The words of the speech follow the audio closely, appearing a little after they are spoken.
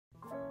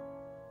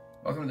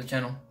Welcome to the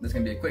channel. This is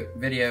going to be a quick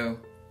video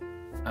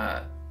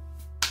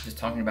just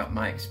talking about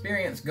my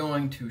experience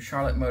going to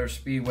Charlotte Motor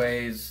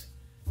Speedway's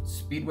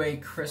Speedway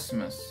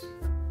Christmas.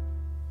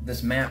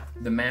 The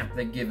map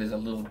they give is a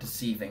little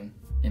deceiving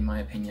in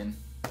my opinion.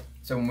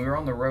 So when we were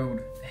on the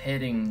road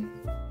heading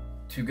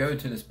to go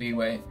to the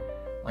Speedway,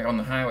 like on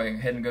the highway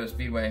heading to go to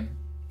Speedway,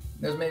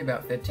 there was maybe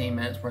about 15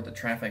 minutes worth of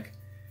traffic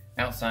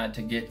outside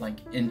to get like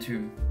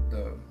into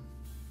the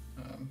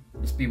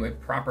Speedway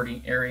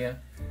property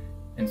area.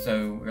 And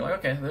so we were like,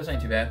 okay, this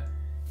ain't too bad.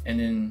 And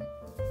then,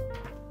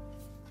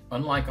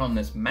 unlike on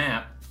this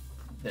map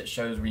that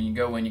shows where you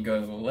go when you go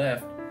to the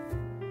left,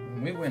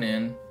 when we went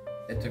in,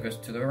 it took us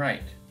to the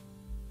right.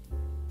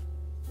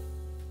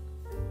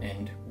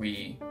 And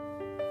we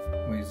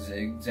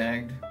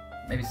zigzagged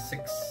maybe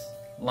 6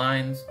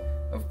 lines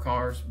of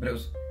cars, but it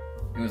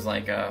was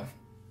like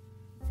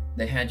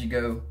they had you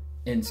go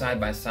in side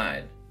by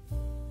side.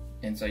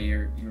 And so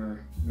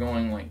you're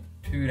going like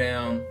 2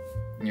 down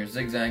and you're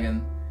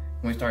zigzagging.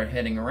 When we started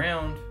heading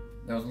around,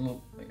 there was a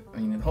little, I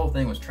mean, the whole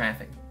thing was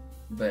traffic,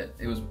 but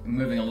it was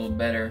moving a little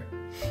better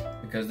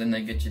because then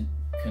they get you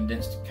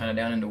condensed kind of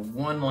down into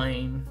 1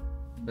 lane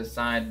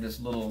beside this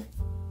little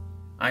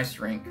ice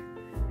rink,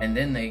 and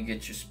then they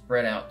get you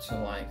spread out to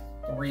like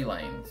 3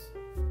 lanes.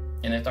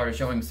 And they started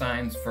showing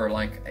signs for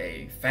like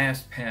a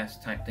fast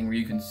pass type thing where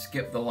you can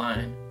skip the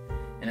line.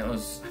 And it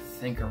was, I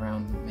think,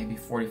 around maybe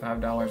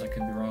 $45, I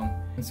could be wrong.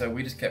 And so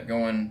we just kept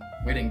going.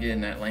 We didn't get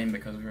in that lane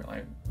because we were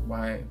like,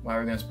 why are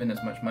we gonna spend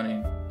this much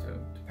money to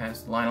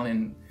pass the line? I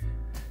didn't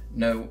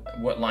know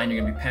what line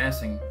you're gonna be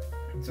passing.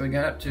 So we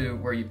got up to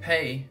where you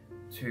pay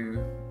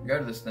to go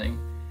to this thing.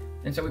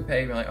 And so we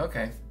paid, we're like,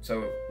 okay,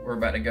 so we're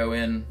about to go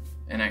in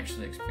and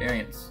actually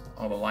experience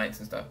all the lights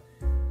and stuff.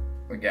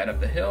 We got up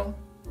the hill,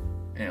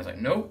 and I was like,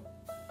 nope,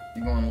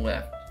 you're going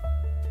left.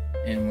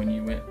 And when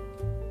you went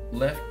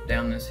left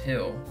down this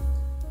hill,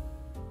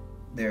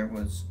 there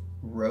was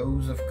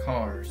rows of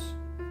cars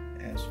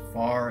as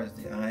far as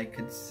the eye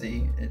could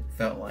see. It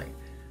felt like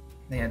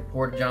they had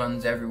porta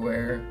johns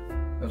everywhere.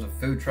 There was a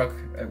food truck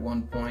at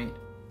one point,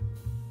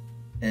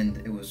 and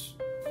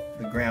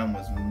the ground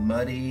was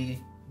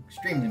muddy,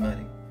 extremely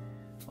muddy.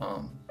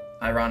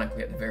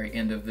 Ironically, at the very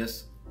end of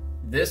this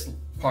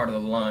part of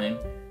the line,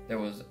 there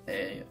was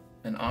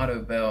an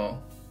Auto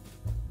Bell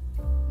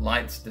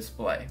lights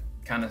display,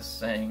 kind of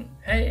saying,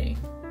 hey,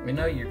 we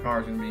know your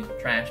car's gonna be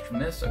trashed from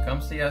this, so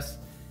come see us,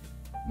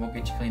 we'll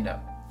get you cleaned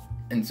up.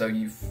 And so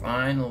you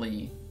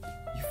finally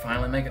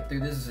make it through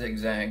this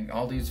zigzag,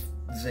 all these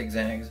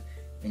zigzags,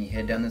 and you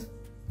head down this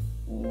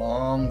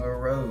longer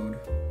road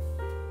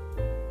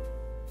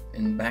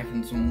and back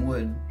in some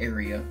wood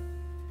area,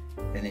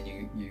 and then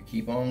you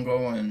keep on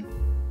going,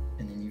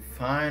 and then you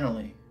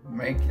finally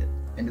make it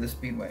into the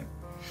Speedway.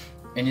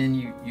 And then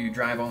you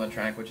drive on the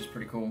track, which is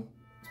pretty cool,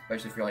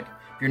 especially if you're a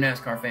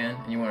NASCAR fan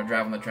and you want to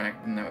drive on the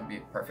track, then that would be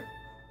a perfect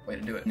way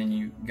to do it. And then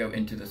you go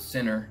into the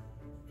center,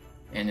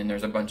 and then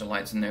there's a bunch of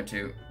lights in there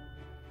too.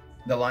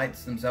 The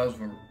lights themselves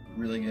were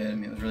really good. I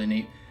mean, it was really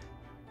neat.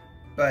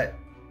 But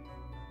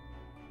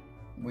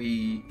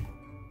we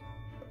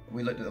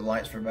looked at the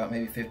lights for about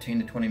maybe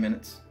 15 to 20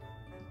 minutes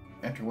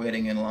after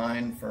waiting in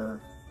line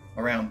for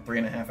around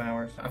 3.5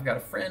 hours. I've got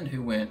a friend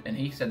who went, and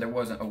he said there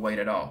wasn't a wait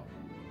at all.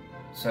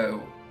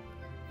 So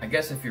I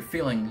guess if you're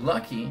feeling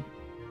lucky,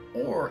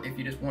 or if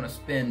you just want to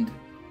spend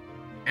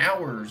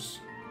hours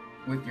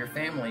with your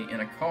family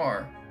in a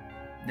car,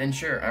 then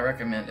sure, I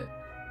recommend it.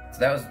 So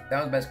that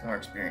was basically our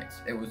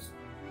experience. It was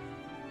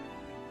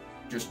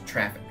just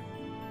traffic,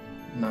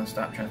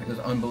 non-stop traffic. It was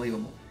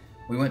unbelievable.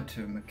 We went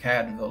to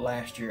McAdenville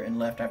last year and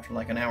left after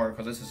like an hour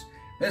because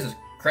this is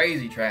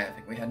crazy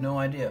traffic. We had no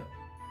idea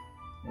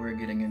we're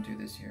getting into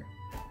this year.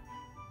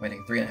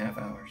 Waiting 3.5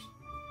 hours.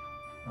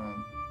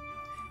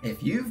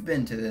 If you've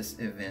been to this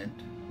event,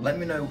 let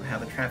me know how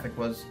the traffic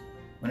was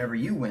whenever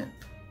you went,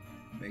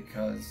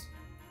 because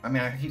I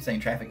mean, I keep saying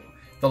traffic,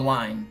 the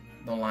line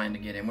to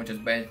get in, which is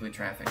basically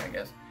traffic, I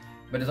guess.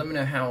 But just let me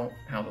know how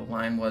the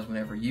line was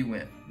whenever you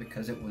went,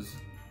 because it was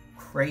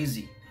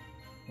crazy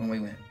when we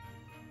went.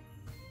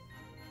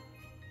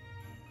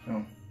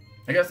 So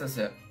I guess that's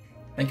it.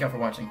 Thank y'all for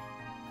watching.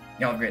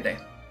 Y'all have a great day.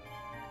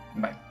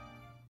 Bye.